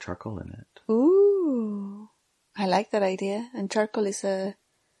 Maybe put charcoal in it. Ooh. I like that idea. And charcoal is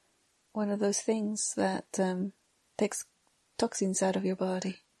one of those things that takes toxins out of your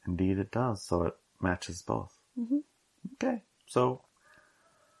body. Indeed it does. So it matches both. Mm-hmm. Okay. So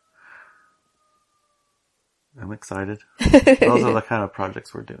I'm excited. Those are the kind of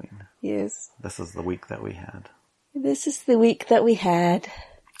projects we're doing. Yes. This is the week that we had. This is the week that we had.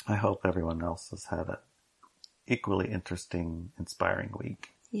 I hope everyone else has had an equally interesting, inspiring week.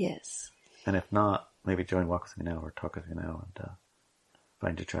 Yes. And if not, maybe join Walk With Me Now or Talk With Me Now and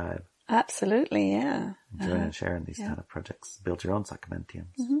find your tribe. Absolutely, yeah. Join and share in these kind of projects. Build your own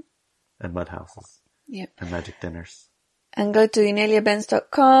sacramentums and mud houses. Yep. And magic dinners. And go to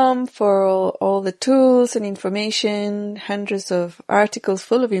ineliabenz.com for all the tools and information. Hundreds of articles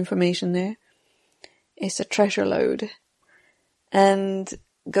full of information there. It's a treasure load. And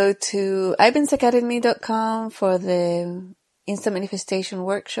go to ibenzacademy.com for the Instant Manifestation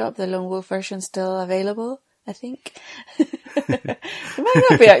Workshop. The Lone Wolf version still available, I think. It might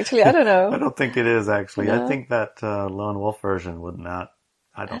not be actually, I don't know. I don't think it is actually. No. I think that Lone Wolf version would not.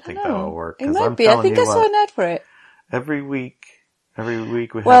 I don't think that will work. It might be. I think I saw an ad for it. Every week we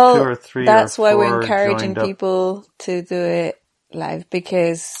have 2 or 3 that's or 4 why we're encouraging people to do it live,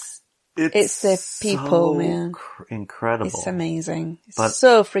 because it's the people, so man. Incredible. It's amazing. It's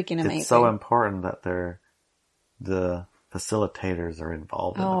so freaking amazing. It's so important that the facilitators are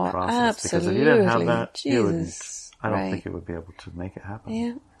involved in the process. Absolutely. Because if you didn't have that, Jesus. I don't think it would be able to make it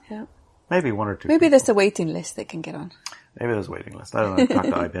happen. Yeah. Maybe 1 or 2 Maybe people. there's a waiting list they can get on. Maybe there's a waiting list. I don't know. Talk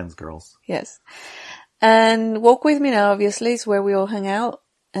to iBenz girls. Yes. And Walk With Me Now, obviously, is where we all hang out.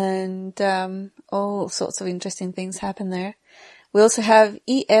 And all sorts of interesting things happen there. We also have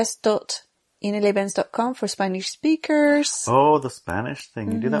es.ineliabenz.com for Spanish speakers. Oh, the Spanish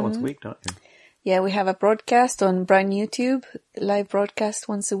thing. You do that once a week, don't you? Yeah, we have a broadcast on brand YouTube, live broadcast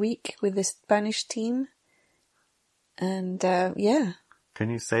once a week with the Spanish team. And, yeah. Can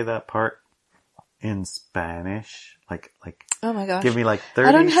you say that part in Spanish? Like, oh my gosh. Give me 30 seconds.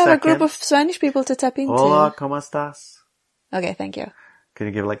 I don't have a group of Spanish people to tap into. Hola, ¿cómo estás? Okay, thank you. Can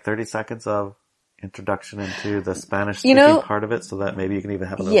you give 30 seconds of introduction into the Spanish speaking part of it, so that maybe you can even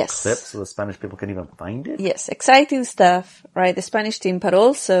have a little clip so the Spanish people can even find it? Yes, exciting stuff, right? The Spanish team, but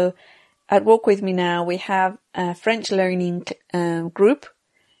also at Walk With Me Now, we have a French learning group,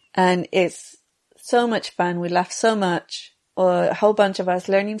 and it's so much fun. We laugh so much. A whole bunch of us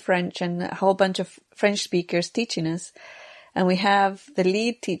learning French and a whole bunch of French speakers teaching us. And we have the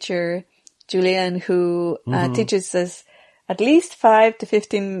lead teacher, Julian, who teaches us at least 5 to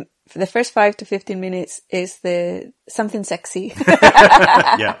 15. The first 5 to 15 minutes is something sexy.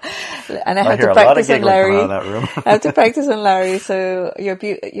 Yeah. And I have to practice on Larry. I have to practice on Larry. So you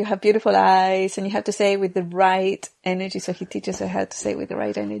have beautiful eyes, and you have to say it with the right energy. So he teaches us how to say it with the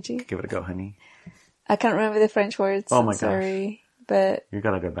right energy. Give it a go, honey. I can't remember the French words. Oh my gosh. Sorry. But you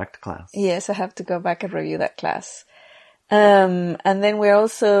gotta go back to class. Yes, I have to go back and review that class. And then we're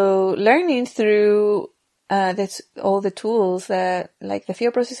also learning through all the tools that, like the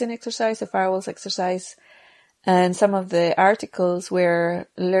fear processing exercise, the firewalls exercise, and some of the articles we're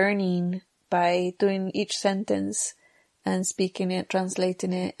learning by doing each sentence and speaking it,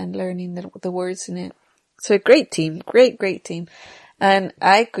 translating it, and learning the words in it. So a great team, great team. And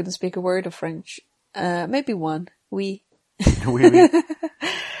I couldn't speak a word of French. Maybe one. Oui. Oui.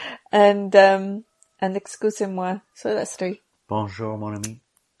 And excusez-moi. So that's 3. Bonjour, mon ami.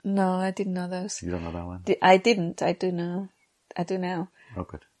 No, I didn't know those. You don't know that one? I didn't. I do know. I do now. Oh,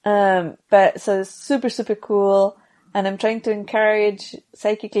 good. But so super, super cool. And I'm trying to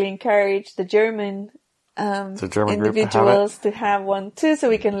psychically encourage the German, individuals to have one too, so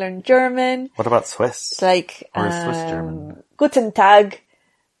we can learn German. What about Swiss? It's like, or Swiss German? Guten Tag.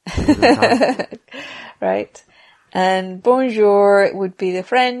 Right. And bonjour would be the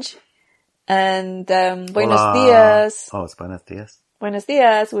French. And, buenos dias. Oh, it's buenos dias. Buenos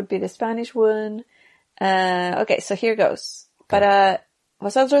dias would be the Spanish one. Okay, so here goes. Para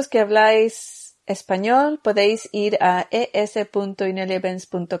vosotros que habláis español, podéis ir a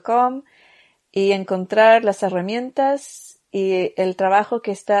es.ineliabenz.com y encontrar las herramientas y el trabajo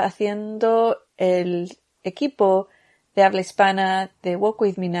que está haciendo el equipo de habla hispana de Walk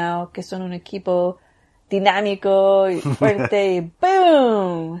With Me Now, que son un equipo dinámico y fuerte y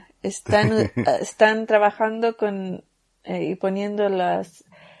 ¡boom! Están trabajando con y poniendo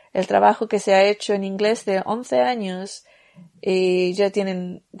el trabajo que se ha hecho en inglés de 11 años y ya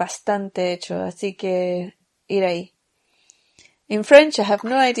tienen bastante hecho, así que ir ahí. In French, I have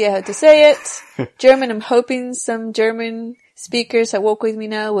no idea how to say it. German, I'm hoping some German speakers at Walk With Me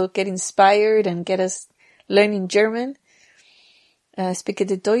Now will get inspired and get us learning German.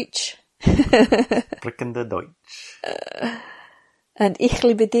 Spreken Deutsch. Spreken Deutsch. And ich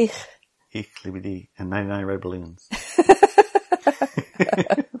liebe dich. Ich liebe dich. And 99 Red Balloons.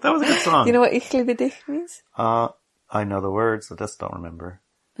 That was a good song. You know what ich liebe dich means? I know the words, I just don't remember.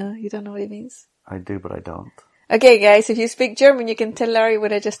 No, you don't know what it means? I do, but I don't. Okay, guys, if you speak German, you can tell Larry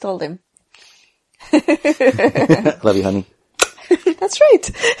what I just told him. Love you, honey. That's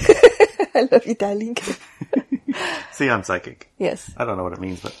right. I love you, darling. See, I'm psychic. Yes. I don't know what it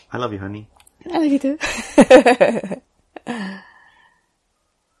means, but I love you, honey. I love you too.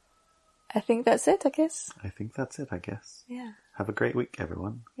 I think that's it, I guess. I think that's it, I guess. Yeah. Have a great week,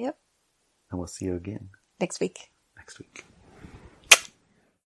 everyone. Yep. And we'll see you again. Next week. Next week.